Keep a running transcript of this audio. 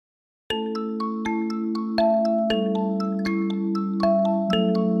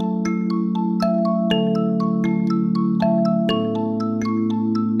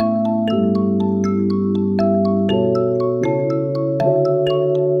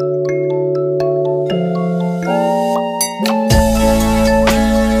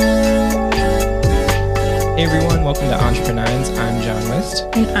Welcome to EntrepreNINES. I'm John Wist.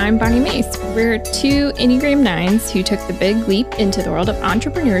 And I'm Bonnie Mace. We're two Enneagram 9s who took the big leap into the world of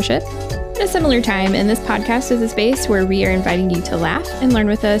entrepreneurship at a similar time, and this podcast is a space where we are inviting you to laugh and learn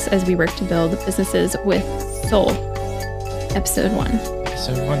with us as we work to build businesses with soul. Episode 1.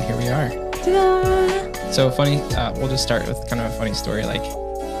 Episode 1, here we are. Ta-da! So funny, we'll just start with kind of a funny story. Like,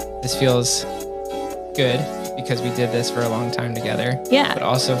 this feels good because we did this for a long time together. Yeah. But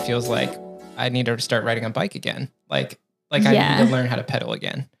also feels like I need to start riding a bike again. Like I need to learn how to pedal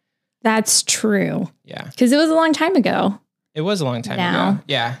again. That's true. Yeah. Because it was a long time ago. It was a long time ago.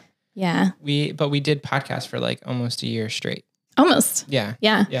 Yeah. Yeah. But we did podcasts for like almost a year straight. Almost. Yeah.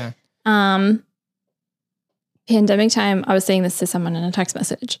 Yeah. Yeah. Pandemic time, I was saying this to someone in a text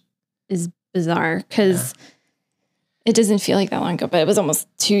message, is bizarre because it doesn't feel like that long ago, but it was almost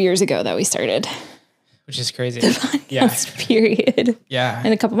 2 years ago that we started. Which is crazy. The podcast period. Yeah.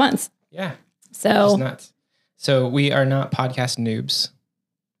 In a couple months. Yeah. So it's nuts. So we are not podcast noobs,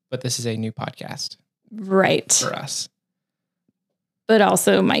 but this is a new podcast. Right. For us. But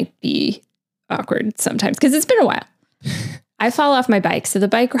also might be awkward sometimes because it's been a while. I fall off my bike, so the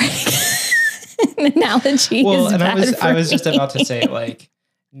bike riding analogy is and bad I was just me. about to say, like,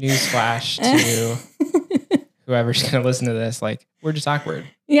 newsflash to whoever's going to listen to this, like, we're just awkward.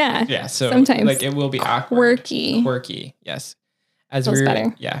 Yeah. Yeah. So sometimes like it will be awkward. Quirky. Yes. As Feels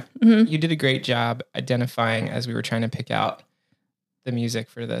better. Yeah. Mm-hmm. You did a great job identifying as we were trying to pick out the music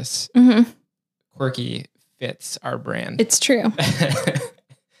for this. Mm-hmm. Quirky fits our brand. It's true.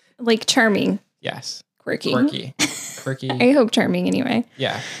 Like charming. Yes. Quirky. Quirky. I hope charming anyway.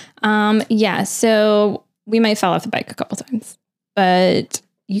 Yeah. Yeah. So we might fall off the bike a couple times, but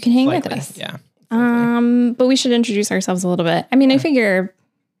you can hang with us. Yeah. But we should introduce ourselves a little bit. I mean, I figure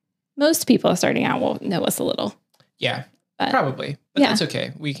most people starting out will know us a little. Yeah. But, probably. But that's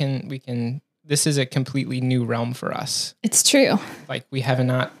okay. We can this is a completely new realm for us. It's true. Like, we have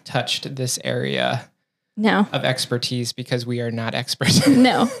not touched this area of expertise because we are not experts.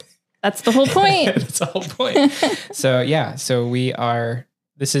 No. That's the whole point. That's the whole point. So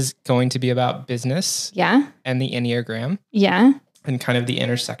this is going to be about business. Yeah. And the Enneagram. Yeah. And kind of the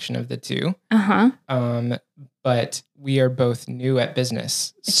intersection of the two. Uh-huh. But we are both new at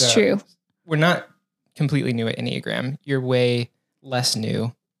business. It's true. We're not completely new at Enneagram. You're way less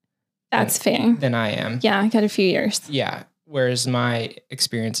new. That's fair. Than I am. Yeah, I got a few years. Yeah. Whereas my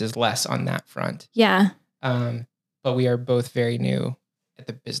experience is less on that front. Yeah. But we are both very new at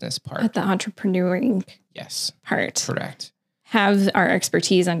the business part. At the entrepreneuring part. Correct. Have our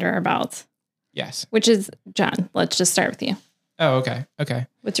expertise under our belts. Yes. Which is, John, let's just start with you. Oh, okay. Okay.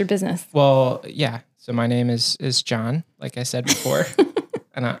 What's your business? Well, yeah. So my name is John, like I said before,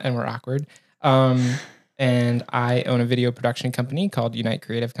 and we're awkward. And I own a video production company called Unite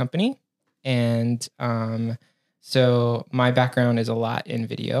Creative Company. And so my background is a lot in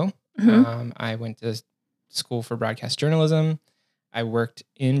video. Mm-hmm. I went to school for broadcast journalism. I worked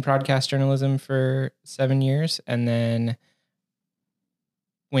in broadcast journalism for 7 years and then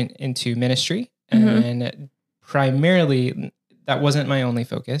went into ministry. Mm-hmm. And primarily, that wasn't my only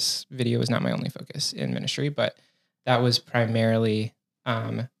focus. Video was not my only focus in ministry, but that was primarily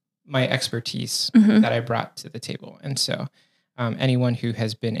my expertise that I brought to the table. And so anyone who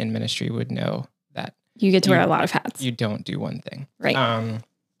has been in ministry would know that you get to wear a lot of hats. You don't do one thing. Right.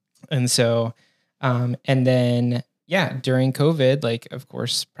 And so, and then, during COVID, like, of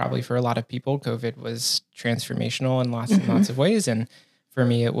course, probably for a lot of people, COVID was transformational in lots and lots of ways. And for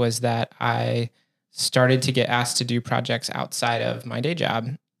me, it was that I started to get asked to do projects outside of my day job.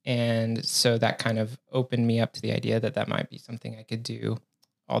 And so that kind of opened me up to the idea that might be something I could do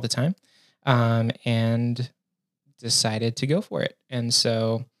all the time, and decided to go for it. And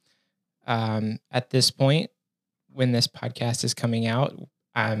so at this point, when this podcast is coming out,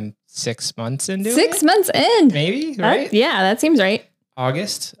 I'm 6 months into it. 6 months in. Maybe, right? That seems right.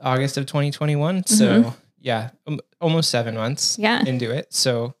 August of 2021. So almost 7 months into it.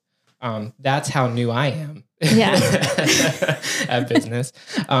 So that's how new I am at business.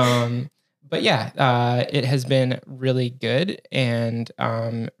 But it has been really good and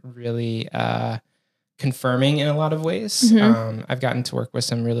really confirming in a lot of ways. I've gotten to work with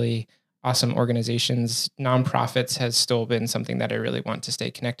some really awesome organizations. Nonprofits has still been something that I really want to stay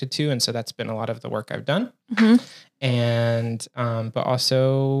connected to. And so that's been a lot of the work I've done. And, but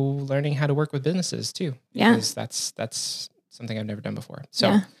also learning how to work with businesses too. Because that's something I've never done before.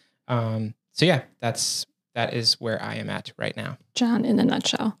 So, that is where I am at right now. John in a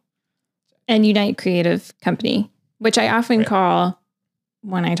nutshell. And Unite Creative Company, which I often call,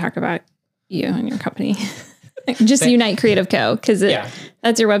 when I talk about you and your company, Just Unite Creative Co. Because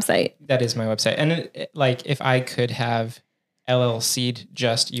that's your website. That is my website. And like, if I could have LLC'd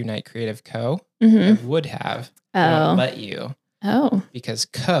just Unite Creative Co., I would have. I don't let you. Oh. Because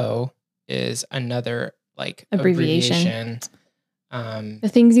co is another like abbreviation. The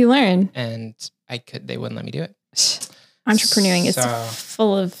things you learn. And they wouldn't let me do it. Entrepreneuring is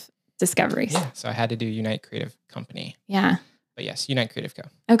full of discoveries. Yeah. So I had to do Unite Creative Company. Yeah. But yes, Unite Creative Co.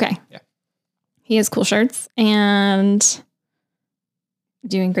 Okay. Yeah. He has cool shirts and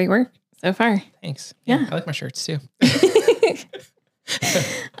doing great work so far. Thanks. Yeah. I like my shirts too.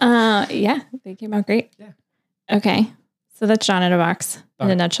 Yeah, they came out great. Yeah. Okay. So that's John in a box in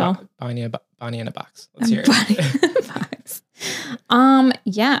a nutshell. Bonnie in a box. Let's hear it. Bonnie in a box.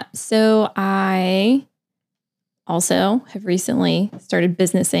 Yeah. So I also have recently started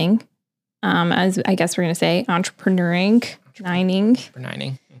businessing, as I guess we're going to say, entrepreneuring.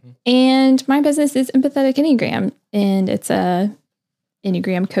 And my business is Empathetic Enneagram, and it's a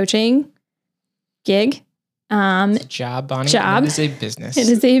Enneagram coaching gig. It's a job, Bonnie. It is a business. It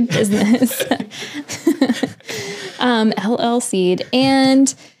is a business. LLC'd.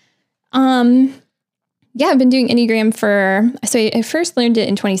 And I've been doing Enneagram so I first learned it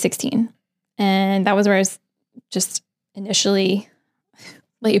in 2016. And that was where I was just initially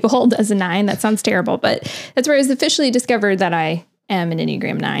labeled as a 9. That sounds terrible, but that's where I was officially discovered that I am an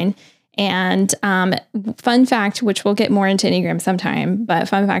Enneagram 9. And fun fact, which we'll get more into Enneagram sometime, but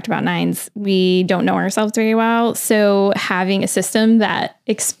fun fact about 9s, we don't know ourselves very well. So having a system that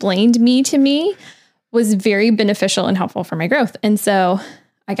explained me to me was very beneficial and helpful for my growth. And so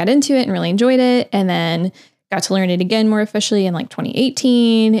I got into it and really enjoyed it, and then got to learn it again more officially in like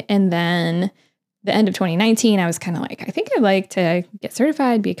 2018. And then the end of 2019, I was kind of like, I think I'd like to get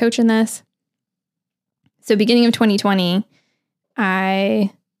certified, be a coach in this. So beginning of 2020,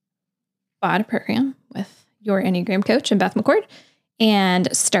 I bought a program with your Enneagram coach and Beth McCord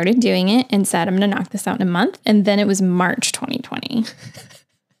and started doing it and said, I'm going to knock this out in a month. And then it was March 2020.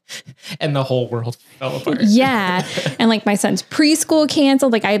 And the whole world fell apart. Yeah. And like my son's preschool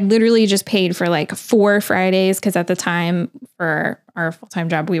canceled. Like I literally just paid for like 4 Fridays, because at the time for our full-time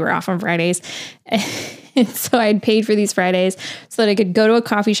job, we were off on Fridays. And so I'd paid for these Fridays so that I could go to a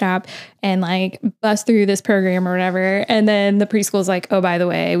coffee shop and like bust through this program or whatever. And then the preschool's like, oh, by the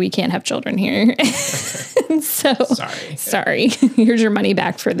way, we can't have children here. So sorry, here's your money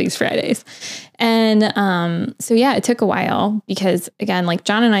back for these Fridays. And so yeah, it took a while because again, like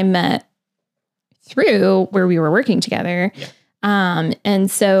John and I met through where we were working together. Yeah.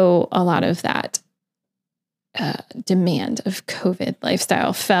 And so a lot of that demand of COVID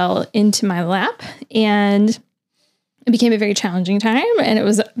lifestyle fell into my lap, and it became a very challenging time, and it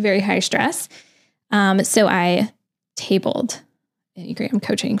was very high stress. So I tabled Enneagram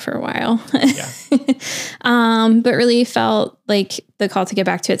coaching for a while, but really felt like the call to get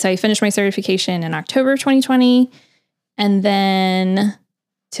back to it. So I finished my certification in October of 2020, and then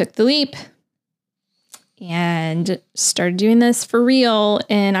took the leap and started doing this for real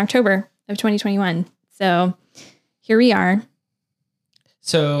in October of 2021. So here we are.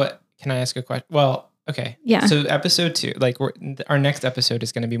 So can I ask a question? Well, okay. Yeah. So episode 2, like our next episode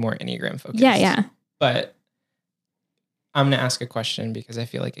is going to be more Enneagram focused. Yeah. But I'm going to ask a question because I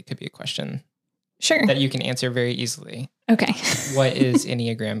feel like it could be a question sure that you can answer very easily. Okay. What is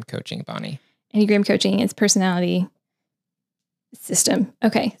Enneagram coaching, Bonnie? Enneagram coaching is personality system.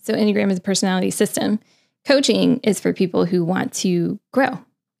 Okay. So Enneagram is a personality system. Coaching is for people who want to grow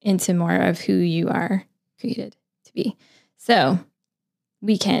into more of who you are created to be. So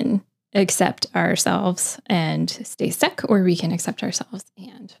we can accept ourselves and stay stuck, or we can accept ourselves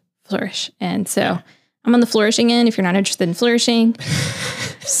and flourish. And so I'm on the flourishing end. If you're not interested in flourishing,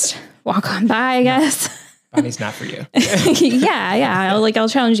 just walk on by, I guess. Bonnie's not for you. Yeah. I'll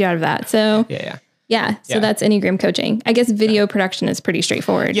challenge you out of that. So yeah. So that's Enneagram coaching. I guess video production is pretty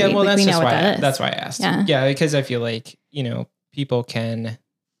straightforward. Yeah. Well, we know what that is. That's why I asked. Yeah. Because I feel like, people can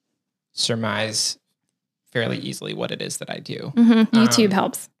surmise fairly easily what it is that I do. Mm-hmm. YouTube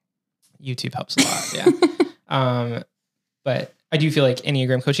helps. YouTube helps a lot. Yeah. But I do feel like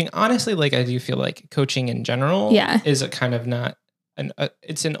Enneagram coaching, honestly, like I do feel like coaching in general is a kind of not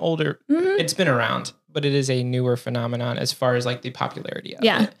it's an older, it's been around, but it is a newer phenomenon as far as like the popularity of it.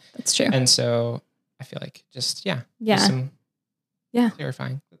 Yeah, that's true. And so I feel like just some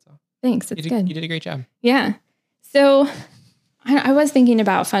clarifying. That's all. Thanks. It's good. You did a great job. Yeah. So I was thinking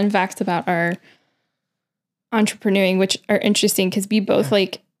about fun facts about our entrepreneuring, which are interesting because we both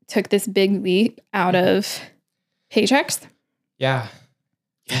like took this big leap out of paychecks. Yeah.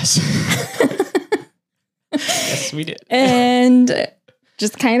 Yes. Yes, we did. And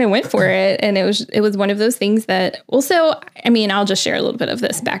just kind of went for it. And it was one of those things that also, I mean, I'll just share a little bit of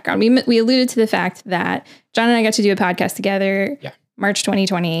this background. We alluded to the fact that John and I got to do a podcast together, March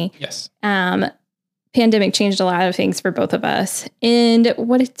 2020. Yes. Pandemic changed a lot of things for both of us. And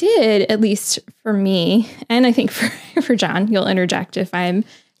what it did, at least for me, and I think for John, you'll interject if I'm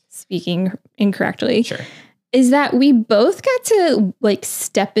speaking incorrectly. Sure. Is that we both got to like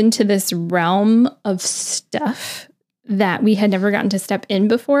step into this realm of stuff that we had never gotten to step in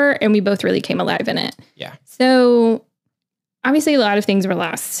before. And we both really came alive in it. Yeah. So obviously a lot of things were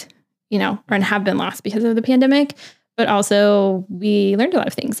lost, or have been lost because of the pandemic, but also we learned a lot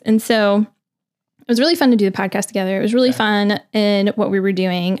of things. And so it was really fun to do the podcast together. It was really fun in what we were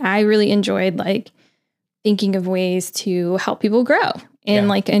doing. I really enjoyed like thinking of ways to help people grow in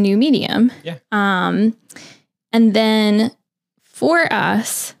like a new medium. Yeah. And then for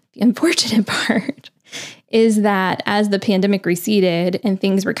us, the unfortunate part is that as the pandemic receded and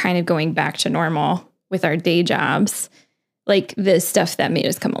things were kind of going back to normal with our day jobs, like the stuff that made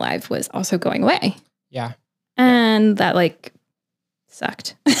us come alive was also going away. Yeah. And that like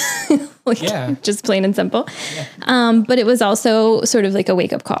sucked. Just plain and simple. Yeah. But it was also sort of like a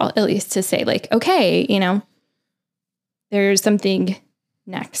wake up call, at least to say like, okay, there's something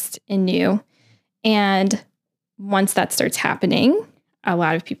next and new. And once that starts happening, a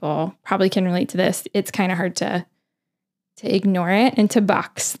lot of people probably can relate to this. It's kind of hard to ignore it and to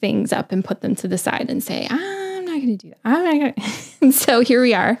box things up and put them to the side and say, I'm not going to do that. I'm not going to. And so here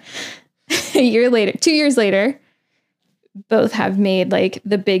we are 2 years later, both have made like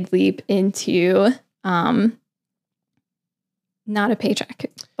the big leap into not a paycheck,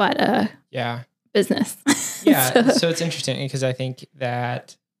 but a business. Yeah. So it's interesting because I think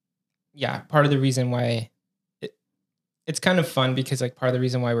that, part of the reason why it's kind of fun because like part of the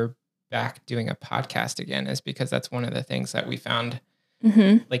reason why we're back doing a podcast again is because that's one of the things that we found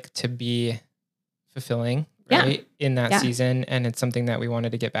like to be fulfilling, right? In that season. And it's something that we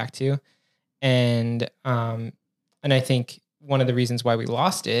wanted to get back to. And I think one of the reasons why we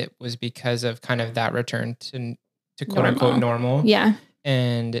lost it was because of kind of that return to quote unquote normal. Yeah.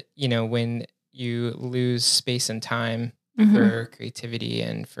 And, when you lose space and time for creativity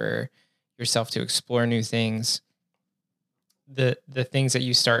and for yourself to explore new things, the things that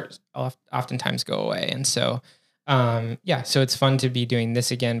you start oftentimes go away. And so, so it's fun to be doing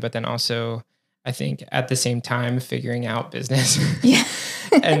this again, but then also I think at the same time figuring out business. Yeah.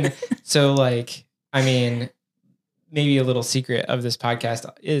 And so like, I mean, maybe a little secret of this podcast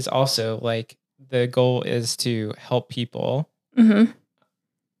is also like the goal is to help people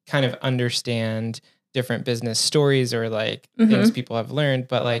kind of understand different business stories or like things people have learned.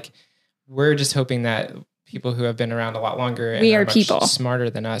 But like, we're just hoping that people who have been around a lot longer and are much people smarter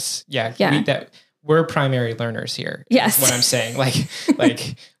than us. We're primary learners here. Yes. What I'm saying,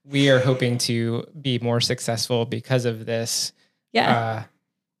 like we are hoping to be more successful because of this. Yeah.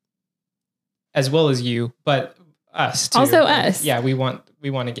 As well as you, but us too. Also us. Yeah. We want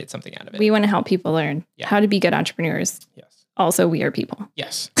to get something out of it. We want to help people learn how to be good entrepreneurs. Yes. Also, we are people.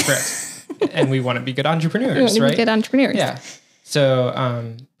 Yes. Correct. And we want to be good entrepreneurs, right? Good entrepreneurs. Yeah.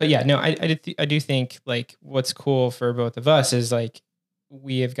 So, but yeah, no, I do think like what's cool for both of us is like,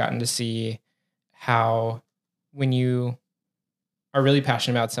 we have gotten to see how when you are really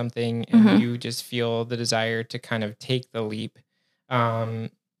passionate about something and you just feel the desire to kind of take the leap,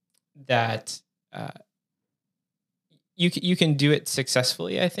 that, you can do it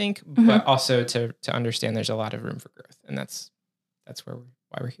successfully, I think, but also to understand there's a lot of room for growth, and that's why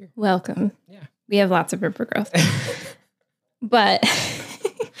we're here. Welcome. Yeah, we have lots of room for growth, but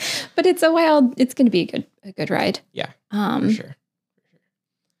it's it's going to be a good ride. Yeah, for sure.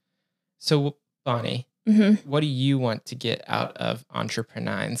 So Bonnie, what do you want to get out of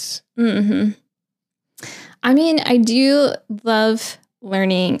EntrepreNINES? I mean, I do love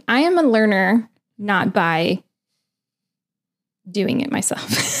learning. I am a learner, not by doing it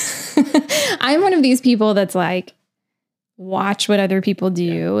myself. I'm one of these people that's like, watch what other people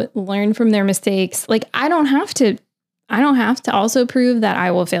do, learn from their mistakes. Like I don't have to also prove that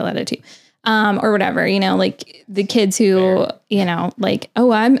I will fail at it too. Or whatever, like the kids who, like,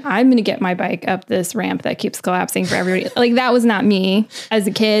 oh, I'm going to get my bike up this ramp that keeps collapsing for everybody. Like that was not me as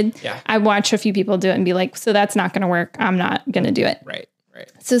a kid. Yeah. I watched a few people do it and be like, so that's not going to work. I'm not going to do it. Right.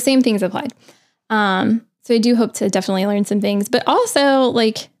 So same things applied. So I do hope to definitely learn some things, but also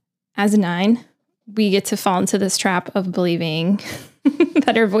like as a 9, we get to fall into this trap of believing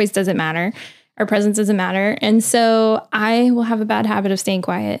that our voice doesn't matter. Our presence doesn't matter. And so I will have a bad habit of staying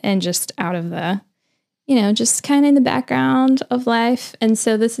quiet and just out of the, just kind of in the background of life. And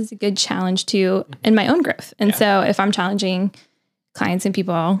so this is a good challenge too in my own growth. And so if I'm challenging clients and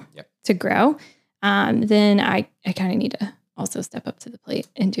people to grow, then I kind of need to also step up to the plate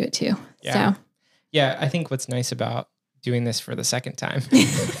and do it too. Yeah. So. Yeah. I think what's nice about doing this for the second time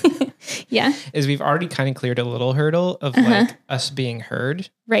is we've already kind of cleared a little hurdle of like us being heard,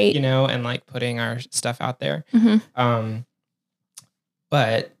 right? And like putting our stuff out there.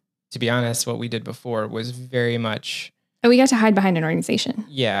 But to be honest, what we did before was very much... Oh, we got to hide behind an organization.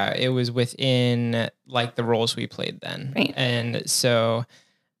 Yeah, it was within like the roles we played then. Right. And so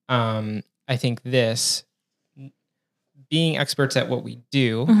I think being experts at what we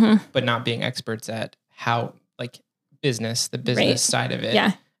do, but not being experts at how like the business side of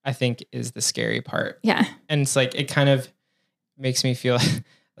it, I think is the scary part. Yeah. And it's like, it kind of makes me feel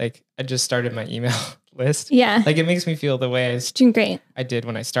like I just started my email list. Yeah. Like it makes me feel the way doing great. I did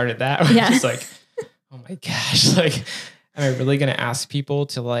when I started that. Yeah. Just like, oh my gosh, like, am I really going to ask people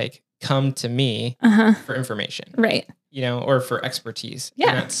to like come to me for information? Right. Or for expertise. Yeah.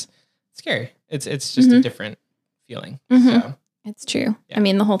 And that's scary. It's just a different feeling. So it's true. Yeah. I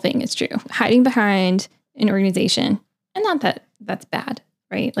mean, the whole thing is true. Hiding behind an organization, and not that that's bad,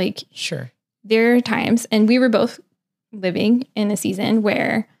 right? Like, sure. There are times, and we were both living in a season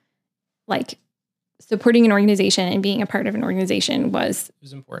where like supporting an organization and being a part of an organization was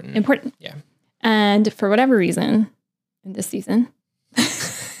important. Yeah. And for whatever reason, in this season,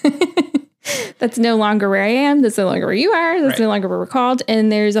 that's no longer where I am. That's no longer where you are. That's no longer where we're called.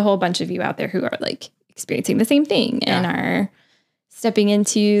 And there's a whole bunch of you out there who are like experiencing the same thing and are stepping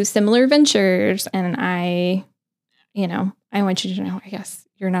into similar ventures. And I want you to know, I guess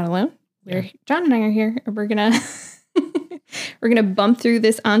you're not alone. John and I are here, and we're gonna bump through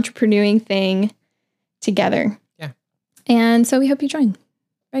this entrepreneuring thing together. Yeah. And so we hope you join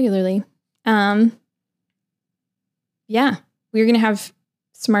regularly. We're going to have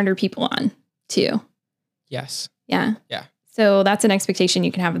smarter people on too. Yes. Yeah. Yeah. So that's an expectation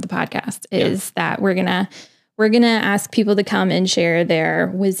you can have of the podcast is that we're going to ask people to come and share their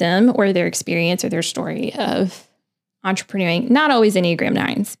wisdom or their experience or their story of entrepreneuring, not always Enneagram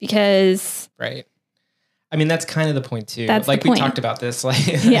 9s, because right. I mean, that's kind of the point too. That's like the point. We talked about this,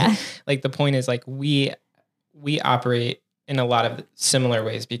 like, like the point is like, we operate in a lot of similar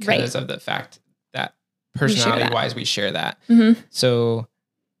ways because of the fact that personality wise, we share that. So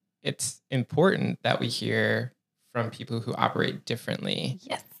it's important that we hear from people who operate differently.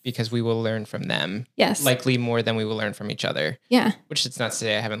 Yes. Because we will learn from them. Yes. Likely more than we will learn from each other. Yeah. Which it's not to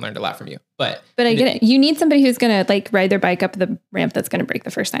say I haven't learned a lot from you, but I get it. You need somebody who's going to like ride their bike up the ramp that's going to break the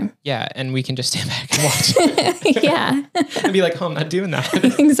first time. Yeah. And we can just stand back and watch. Yeah. And be like, oh, I'm not doing that.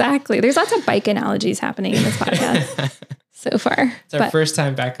 Exactly. There's lots of bike analogies happening in this podcast so far. It's our first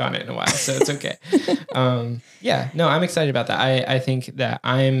time back on it in a while, so it's okay. I'm excited about that. I think that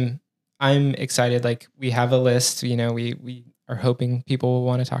I'm excited. Like we have a list, we are hoping people will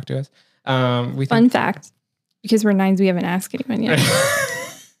want to talk to us. Fun fact, because we're 9s, we haven't asked anyone yet.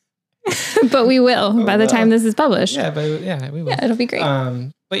 But we will by the time this is published. Yeah, we will. Yeah, it'll be great.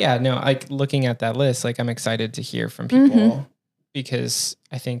 Like looking at that list, like I'm excited to hear from people because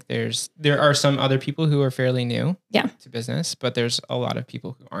I think there are some other people who are fairly new to business, but there's a lot of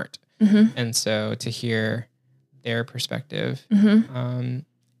people who aren't. And so to hear their perspective,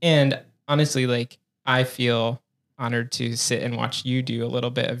 and honestly, like I feel honored to sit and watch you do a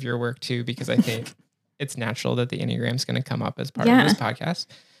little bit of your work too, because I think it's natural that the Enneagram is going to come up as part of this podcast.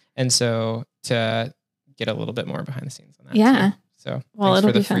 And so to get a little bit more behind the scenes on that. Yeah. Too. So thanks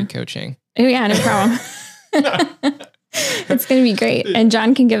for the free coaching. Oh yeah, no problem. It's going to be great. And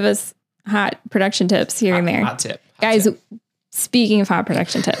John can give us hot production tips here and there. Hot tip. Guys, speaking of hot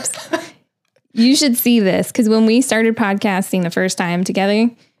production tips, you should see this because when we started podcasting the first time together,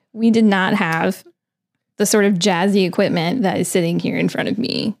 we did not have the sort of jazzy equipment that is sitting here in front of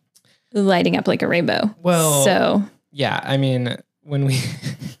me, lighting up like a rainbow. Well, so yeah, I mean, when we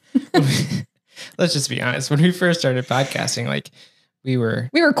let's just be honest, when we first started podcasting, like we were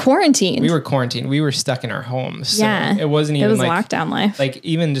quarantined. We were stuck in our homes. So it wasn't even like lockdown life. Like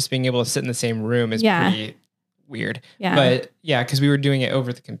even just being able to sit in the same room is pretty weird. Yeah. But because we were doing it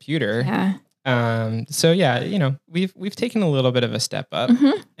over the computer. Yeah. So we've taken a little bit of a step up,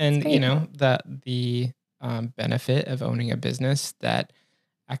 and the benefit of owning a business that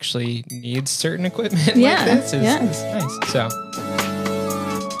actually needs certain equipment like this is nice. So.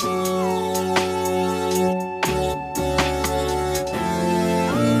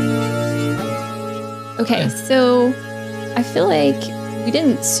 Okay, so I feel like we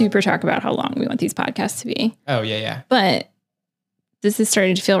didn't super talk about how long we want these podcasts to be. Oh, yeah. But this is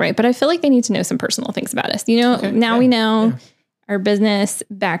starting to feel right. But I feel like they need to know some personal things about us. We know our business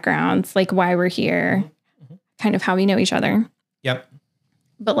backgrounds, like why we're here, kind of how we know each other. Yep.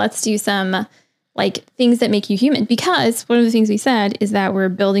 but let's do some like things that make you human. Because one of the things we said is that we're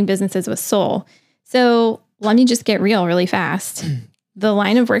building businesses with soul. So let me just get real really fast. The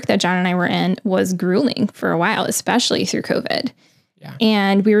line of work that John and I were in was grueling for a while, especially through COVID. Yeah.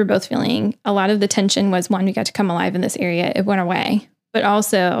 And we were both feeling a lot of the tension was one, we got to come alive in this area. It went away, but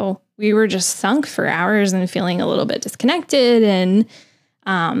also we were just sunk for hours and feeling a little bit disconnected. And,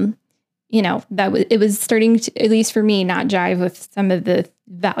 it was starting to, at least for me, not jive with some of the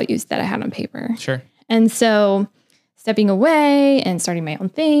values that I had on paper. Sure. And so stepping away and starting my own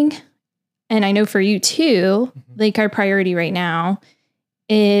thing. And I know for you too, like our priority right now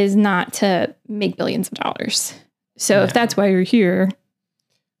is not to make billions of dollars. So if that's why you're here,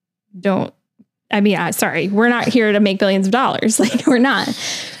 sorry, we're not here to make billions of dollars. Like we're not.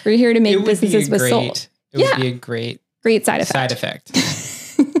 We're here to make businesses with soul. It would be a great side effect.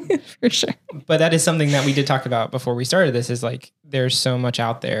 For sure. But that is something that we did talk about before we started this, is like, there's so much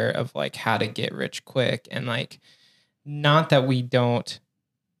out there of like how to get rich quick, and like, not that we don't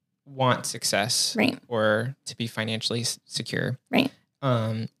want success or to be financially secure. Right.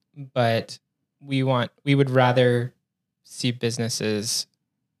 But we would rather see businesses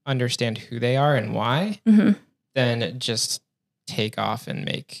understand who they are and why than just take off and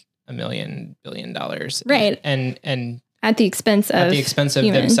make $1 billion. Right. And at the expense of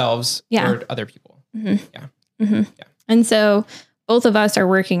themselves or other people. Mm-hmm. Yeah. Mm-hmm. Yeah. And so both of us are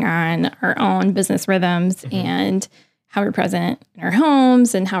working on our own business rhythms and how we're present in our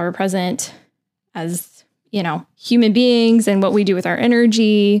homes and how we're present as, human beings and what we do with our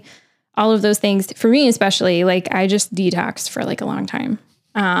energy, all of those things. For me, especially, like I just detoxed for like a long time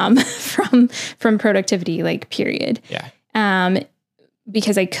from productivity, like period. Yeah.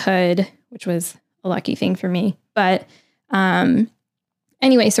 Because I could, which was a lucky thing for me. But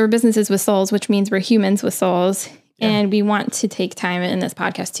anyway, so we're businesses with souls, which means we're humans with souls. Yeah. And we want to take time in this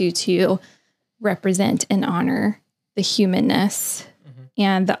podcast to represent and honor the humanness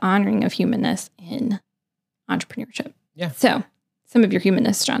and the honoring of humanness in entrepreneurship. Yeah. So some of your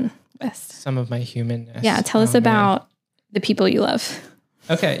humanness, John West. Some of my humanness. Yeah. Tell us about the people you love.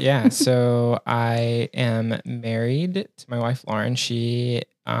 Okay. Yeah. So I am married to my wife, Lauren. She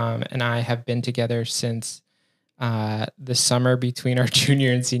and I have been together since the summer between our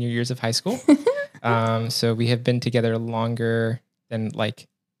junior and senior years of high school. So we have been together longer than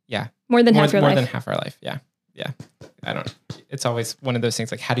more than half our life. Yeah. Yeah. It's always one of those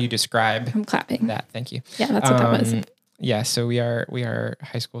things, like, how do you describe I'm clapping. that? Thank you. Yeah, that's what that was. Yeah. So we are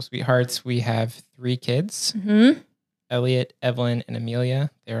high school sweethearts. We have 3 kids, Elliot, Evelyn, and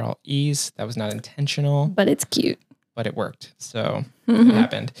Amelia. They're all E's. That was not intentional, but it's cute, but it worked. So it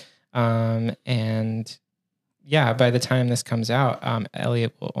happened. And yeah, by the time this comes out,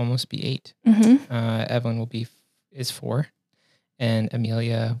 Elliot will almost be 8. Evelyn is 4. And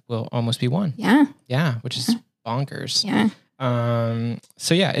Amelia will almost be 1. Yeah. Yeah. Which is bonkers. Yeah.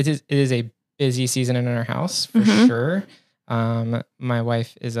 So yeah, it is a busy season in our house for sure. My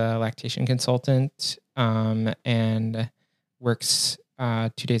wife is a lactation consultant, and works, 2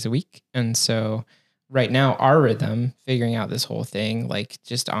 days a week. And so right now our rhythm, figuring out this whole thing, like,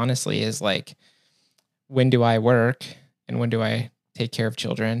 just honestly is like, when do I work and when do I take care of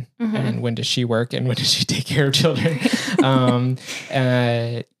children, and when does she work and when does she take care of children?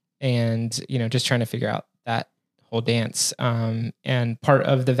 And just trying to figure out that whole dance. And part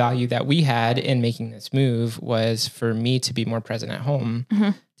of the value that we had in making this move was for me to be more present at home,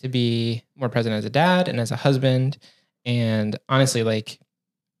 to be more present as a dad and as a husband. And honestly, like,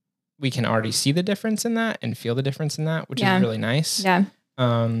 we can already see the difference in that and feel the difference in that, which is really nice. Yeah.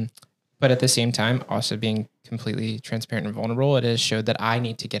 But at the same time, also being completely transparent and vulnerable, it has showed that I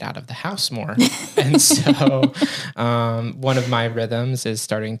need to get out of the house more. And so one of my rhythms is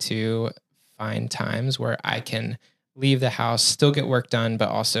starting to find times where I can leave the house, still get work done, but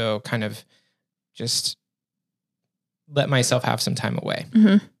also kind of just let myself have some time away.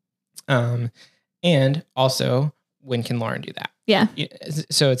 And also, when can Lauren do that? Yeah.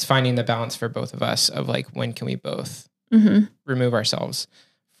 So it's finding the balance for both of us of like, when can we both remove ourselves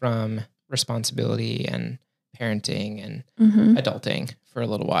from responsibility and parenting and adulting for a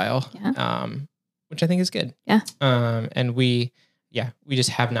little while, which I think is good. Yeah. And we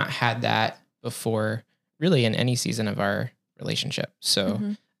just have not had that before, really, in any season of our relationship. So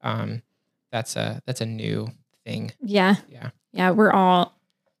that's a new thing. Yeah. Yeah. Yeah. We're all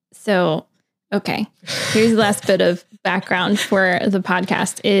so okay. Here's the last bit of background for the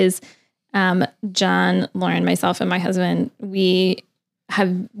podcast is John, Lauren, myself, and my husband, so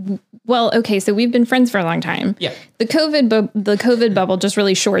we've been friends for a long time. Yeah. The COVID bubble just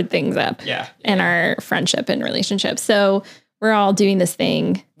really shored things up. Yeah. In our friendship and relationship. So we're all doing this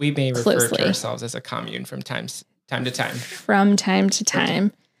thing. We may refer closely. to ourselves as a commune from time to time. From time to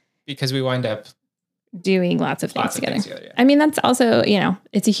time. Because we wind up doing lots of things together. Yeah. I mean, that's also,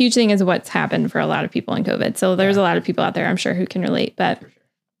 it's a huge thing is what's happened for a lot of people in COVID. So there's a lot of people out there, I'm sure, who can relate. But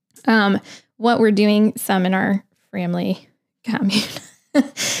what we're doing, some in our family commune,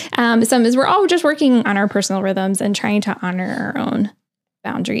 some is we're all just working on our personal rhythms and trying to honor our own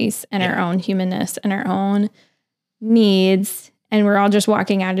boundaries and our own humanness and our own needs. And we're all just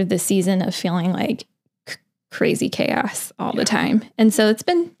walking out of this season of feeling like crazy chaos all the time. And so that's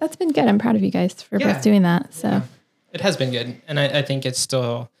been good. I'm proud of you guys for both doing that. So it has been good. And I think it's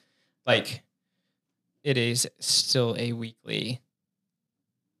still like, it is still a weekly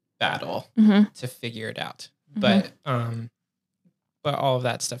battle to figure it out. But all of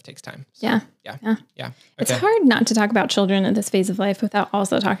that stuff takes time. So, yeah. Okay. It's hard not to talk about children at this phase of life without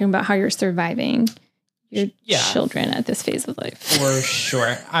also talking about how you're surviving your children at this phase of life. For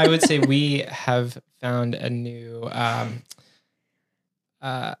sure. I would say we have found a new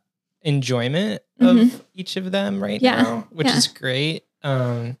enjoyment of each of them right now, which is great.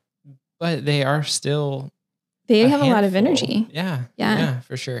 But they are still they have a lot of energy. Yeah,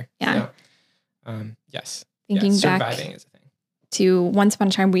 for sure. Yeah. So, yes. Thinking back surviving is a thing. To once upon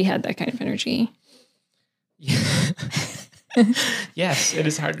a time we had that kind of energy. Yes, it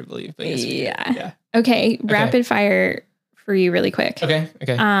is hard to believe, but yes, yeah. Okay, rapid fire for you really quick. Okay.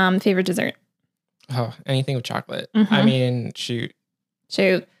 Favorite dessert? Oh, anything with chocolate. I mean, shoot.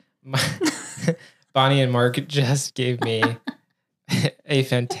 Bonnie and Mark just gave me a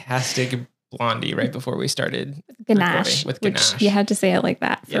fantastic blondie right before we started ganache. With ganache. Which you had to say it like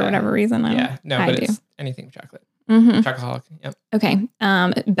that for whatever reason. It's anything with chocolate. Chocoholic. Yep. Okay.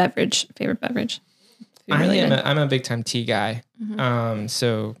 Favorite beverage. I'm a big time tea guy.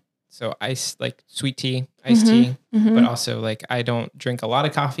 So ice, like sweet tea, iced tea, but also like I don't drink a lot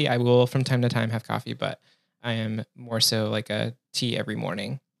of coffee. I will from time to time have coffee, but I am more so like a tea every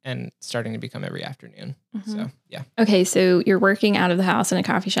morning and starting to become every afternoon. So yeah. Okay. So you're working out of the house in a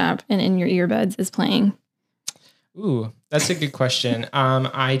coffee shop and in your earbuds is playing. Ooh, that's a good question.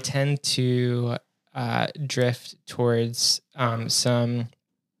 I tend to drift towards some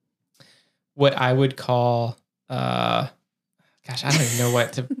what I would call gosh, I don't even know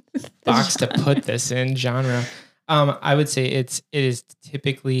what to box to put this in genre. I would say it is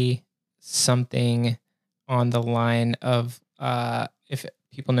typically something on the line of if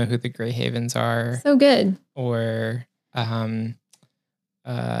people know who the Grey Havens are. So good. Or New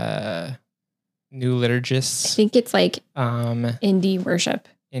Liturgists. I think it's like indie worship.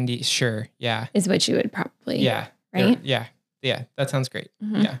 Indie, sure. Yeah. Is what you would probably. Yeah. Right? Yeah. That sounds great.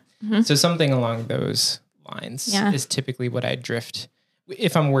 Yeah. So something along those lines is typically what I drift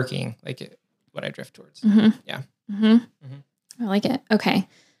if I'm working, like what I drift towards. Yeah. I like it. Okay.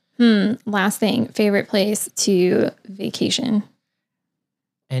 Last thing, favorite place to vacation?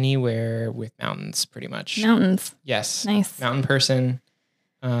 Anywhere with mountains, pretty much. Mountains. Yes. Nice. Mountain person.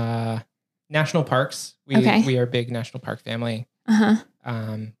 National parks. We are a big national park family.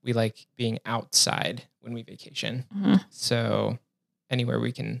 We like being outside when we vacation. So anywhere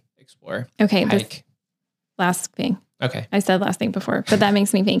we can explore. Okay. Hike. Last thing. Okay. I said last thing before, but that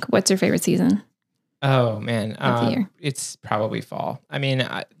makes me think, what's your favorite season? Oh man. It's probably fall. I mean,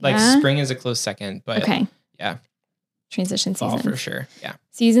 spring is a close second, but yeah. Transition season. Fall for sure. Yeah.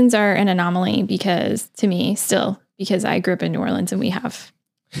 Seasons are an anomaly because I grew up in New Orleans and we have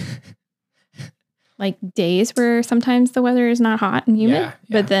like days where sometimes the weather is not hot and humid,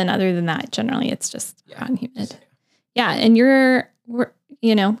 but then other than that, generally it's just hot and humid. Yeah. And we're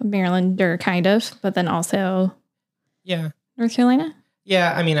Marylander kind of, but then also North Carolina.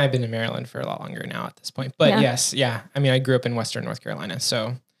 Yeah. I mean, I've been in Maryland for a lot longer now at this point, but yes. Yeah. I mean, I grew up in Western North Carolina,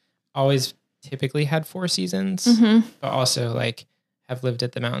 so always typically had 4 seasons, but also like have lived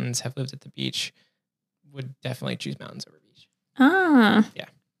at the mountains, have lived at the beach, would definitely choose mountains over beach. Yeah.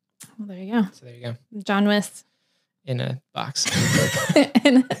 Well, there you go. So there you go. John Wist. In a box.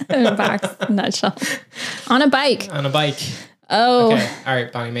 in a box, nutshell. On a bike. Oh. Okay. All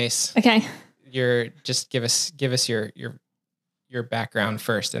right, Bonnie Mace. Okay. Just give us your background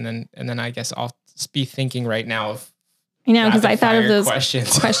first, and then I guess I'll be thinking right now of. I know, because I thought of those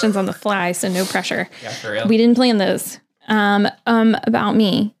questions on the fly, so no pressure. Yeah, for real. We didn't plan those. About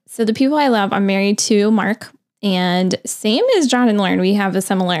me. So the people I love, I'm married to Mark, and same as John and Lauren, we have a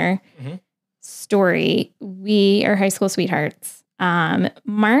similar story. We are high school sweethearts.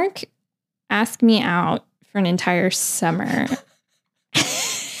 Mark asked me out for an entire summer.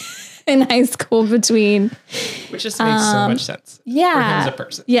 in high school between. Which just makes so much sense. Yeah. For him as a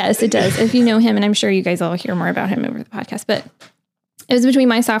person. Yes, it does. If you know him, and I'm sure you guys all hear more about him over the podcast, but it was between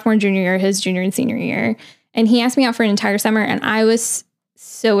my sophomore and junior year, his junior and senior year. And he asked me out for an entire summer, and I was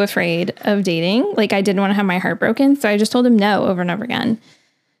so afraid of dating. Like, I didn't want to have my heart broken. So I just told him no over and over again.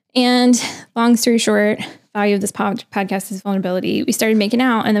 And long story short, value of this podcast is vulnerability. We started making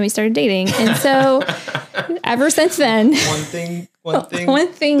out, and then we started dating. And so ever since then, one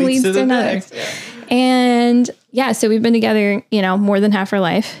thing leads to another. Yeah. And yeah, so we've been together, more than half our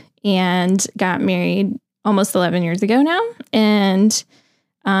life, and got married almost 11 years ago now. And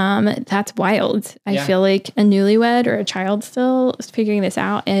that's wild. I feel like a newlywed or a child still figuring this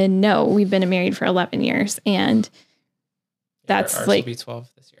out. And no, we've been married for 11 years. And that's ours like, will be 12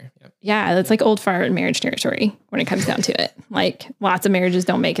 this year. Yep. Yeah, that's like old fart marriage territory when it comes down to it. Like, lots of marriages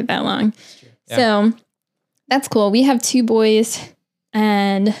don't make it that long. Yeah. So that's cool. We have 2 boys,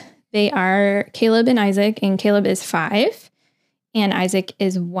 and they are Caleb and Isaac, and Caleb is 5 and Isaac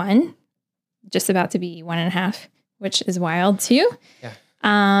is 1, just about to be 1.5, which is wild too. Yeah.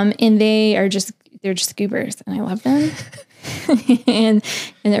 And they're just goobers, and I love them. and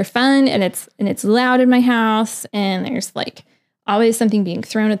they're fun, and it's loud in my house, and there's like always something being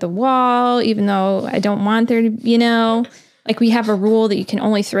thrown at the wall, even though I don't want there to, like, we have a rule that you can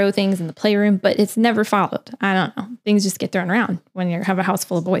only throw things in the playroom, but it's never followed. I don't know. Things just get thrown around when you have a house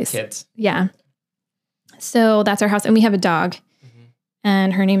full of boys. Kids. Yeah. So that's our house. And we have a dog,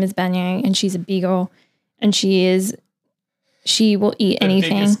 and her name is Benyang, and she's a beagle, and she will eat anything.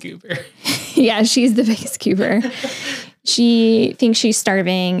 The biggest goober. Yeah, she's the biggest goober. She thinks she's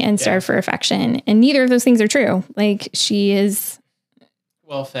starving and starved for affection. And neither of those things are true. Like, she is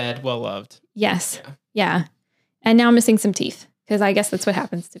well fed, well loved. Yes. Yeah. And now I'm missing some teeth, because I guess that's what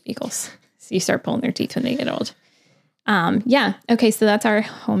happens to beagles. So you start pulling their teeth when they get old. Yeah. Okay. So that's our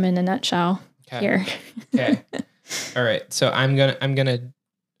home in a nutshell here. Okay. All right. So I'm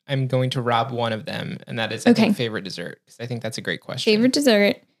going to rob one of them, and that is I think, favorite dessert, because I think that's a great question. Favorite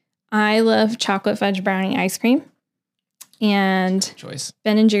dessert. I love chocolate fudge brownie ice cream. And choice.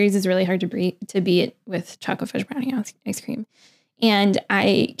 Ben & Jerry's is really hard to beat with chocolate fudge brownie ice cream. And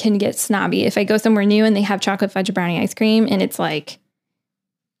I can get snobby if I go somewhere new and they have chocolate fudge brownie ice cream, and it's like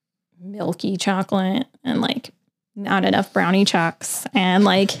milky chocolate and like not enough brownie chunks, and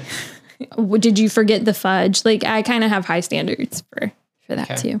like, did you forget the fudge? Like, I kind of have high standards for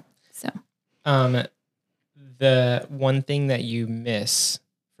that too. So, the one thing that you miss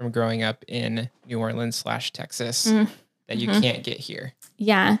from growing up in New Orleans / Texas that you can't get here.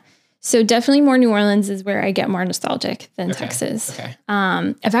 Yeah. So definitely more New Orleans is where I get more nostalgic than Texas. Okay.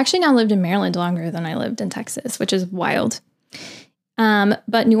 I've actually now lived in Maryland longer than I lived in Texas, which is wild.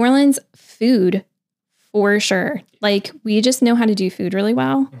 But New Orleans food, for sure. Like, we just know how to do food really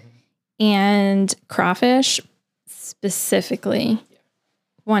well. And crawfish specifically. Yeah.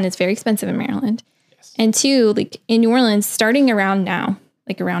 1, it's very expensive in Maryland. Yes. And 2, like in New Orleans, starting around now,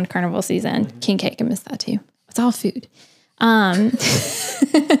 like around carnival season, king cake, I miss that too. It's all food.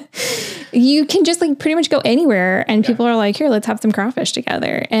 You can just like pretty much go anywhere, and people are like, here, let's have some crawfish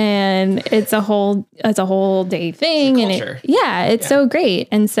together. And it's a whole day thing. And it's so great.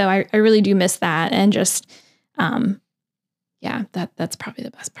 And so I really do miss that. And just, that's probably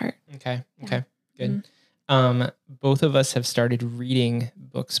the best part. Okay. Good. Both of us have started reading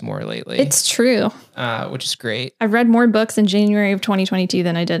books more lately. It's true. Which is great. I've read more books in January of 2022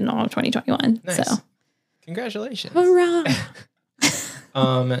 than I did in all of 2021. Nice. So congratulations. Hurrah.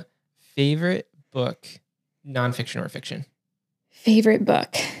 Favorite book, nonfiction or fiction? Favorite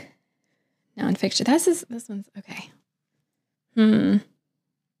book, nonfiction. This one's okay. I'm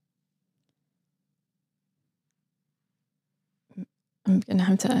going to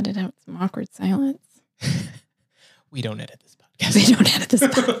have to edit out some awkward silence. We don't edit this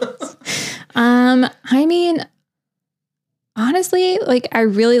podcast. I mean, honestly, like, I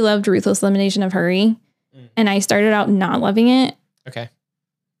really loved Ruthless Elimination of Hurry, and I started out not loving it. Okay.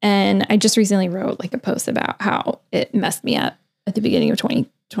 And I just recently wrote like a post about how it messed me up at the beginning of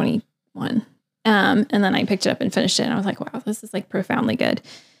 2021. And then I picked it up and finished it, and I was like, wow, this is like profoundly good.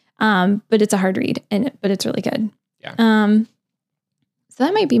 But it's a hard read, but it's really good. Yeah. So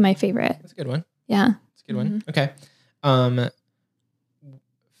that might be my favorite. That's a good one. Yeah. It's a good one. Okay.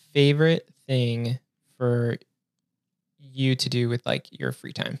 Favorite thing for you to do with like your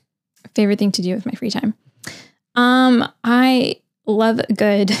free time? Favorite thing to do with my free time? I love a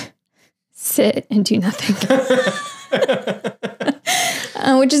good sit and do nothing.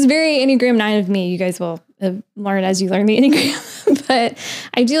 Which is very Enneagram 9 of me. You guys will learn as you learn the Enneagram. But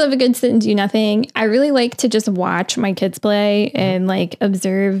I do love a good sit and do nothing. I really like to just watch my kids play and like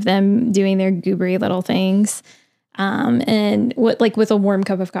observe them doing their goobery little things. And with a warm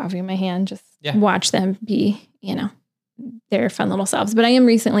cup of coffee in my hand, just watch them be, their fun little selves. But I am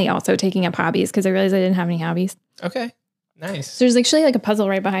recently also taking up hobbies because I realized I didn't have any hobbies. Okay. Nice. So there's actually like a puzzle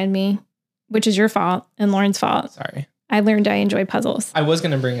right behind me, which is your fault and Lauren's fault. Sorry. I learned I enjoy puzzles. I was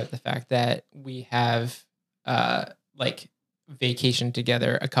going to bring up the fact that we have like vacation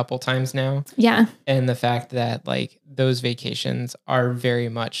together a couple times now. Yeah. And the fact that like those vacations are very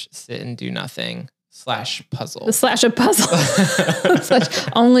much sit and do nothing / puzzle. / a puzzle.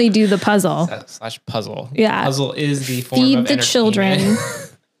 / only do the puzzle. / puzzle. Yeah. Puzzle is the form Feed of the children.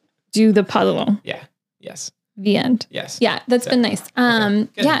 Do the puzzle. Yeah. Yes. The end. Yes. Yeah. That's been nice. Okay,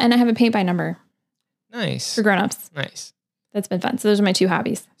 yeah. And I have a paint by number. Nice. For grownups. Nice. That's been fun. So those are my 2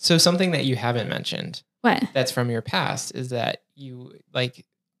 hobbies. So something that you haven't mentioned. What? That's from your past is that you like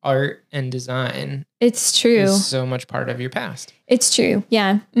art and design. It's true. Is so much part of your past. It's true.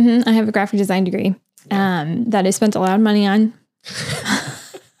 Yeah. Mm-hmm. I have a graphic design degree that I spent a lot of money on.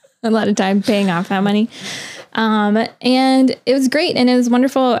 A lot of time paying off that money. And it was great and it was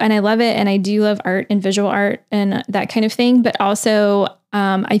wonderful and I love it. And I do love art and visual art and that kind of thing. But also,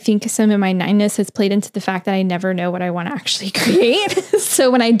 I think some of my 9-ness has played into the fact that I never know what I want to actually create.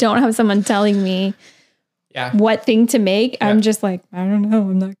 So when I don't have someone telling me what thing to make, I'm just like, I don't know.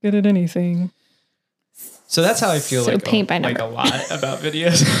 I'm not good at anything. So that's how I feel so paint by number. Like a lot about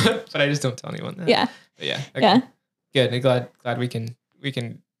videos, but I just don't tell anyone that. Yeah. But yeah. Okay. Yeah. Good. I'm glad we can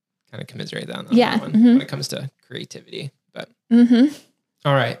kind of commiserate on that one when it comes to creativity. But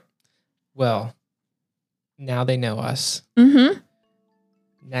all right. Well, now they know us.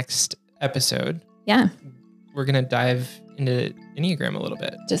 Next episode. Yeah. We're gonna dive into Enneagram a little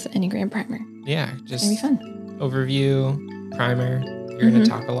bit. Just Enneagram primer. Yeah. Just it's gonna be fun. Overview, primer. You're gonna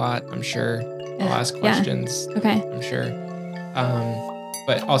talk a lot, I'm sure. I'll ask questions. Yeah. Okay. I'm sure.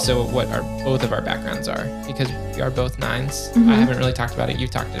 But also what both of our backgrounds are, because we are both 9s. I haven't really talked about it. You've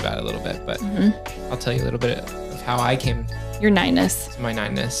talked about it a little bit, but I'll tell you a little bit of how I came. Your 9-ness. To my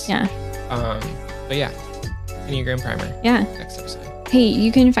 9-ness. Yeah. But yeah, Enneagram primer. Yeah. Next episode. Hey,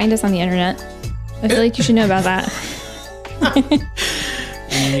 you can find us on the internet. I feel like you should know about that.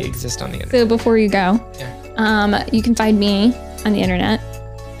 We exist on the internet. So before you go, you can find me on the internet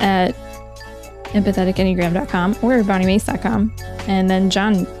at empatheticenneagram.com or bonniemace.com. And then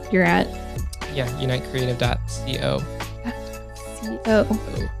John, you're at unitecreative.co. Co.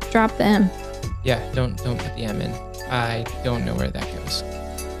 Drop the M. Yeah, don't put the M in. I don't know where that goes,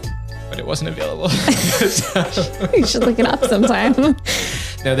 but it wasn't available. You should look it up sometime.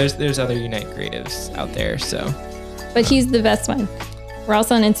 No, there's other Unite Creatives out there. So, but he's the best one. We're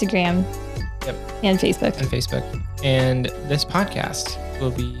also on Instagram. And Facebook. And this podcast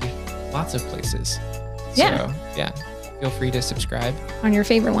will be lots of places. So, yeah. Feel free to subscribe on your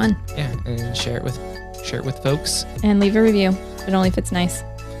favorite one. Yeah, and share it with folks. And leave a review, but only if it's nice.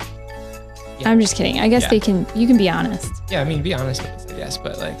 Yeah. I'm just kidding. I guess you can be honest. Yeah, I mean, be honest with us, I guess,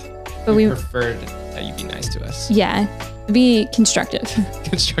 but we preferred that you be nice to us. Yeah, be constructive.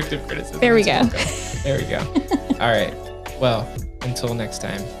 Constructive criticism. There we go. There we go. All right. Well, until next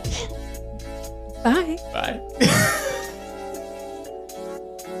time. Bye. Bye.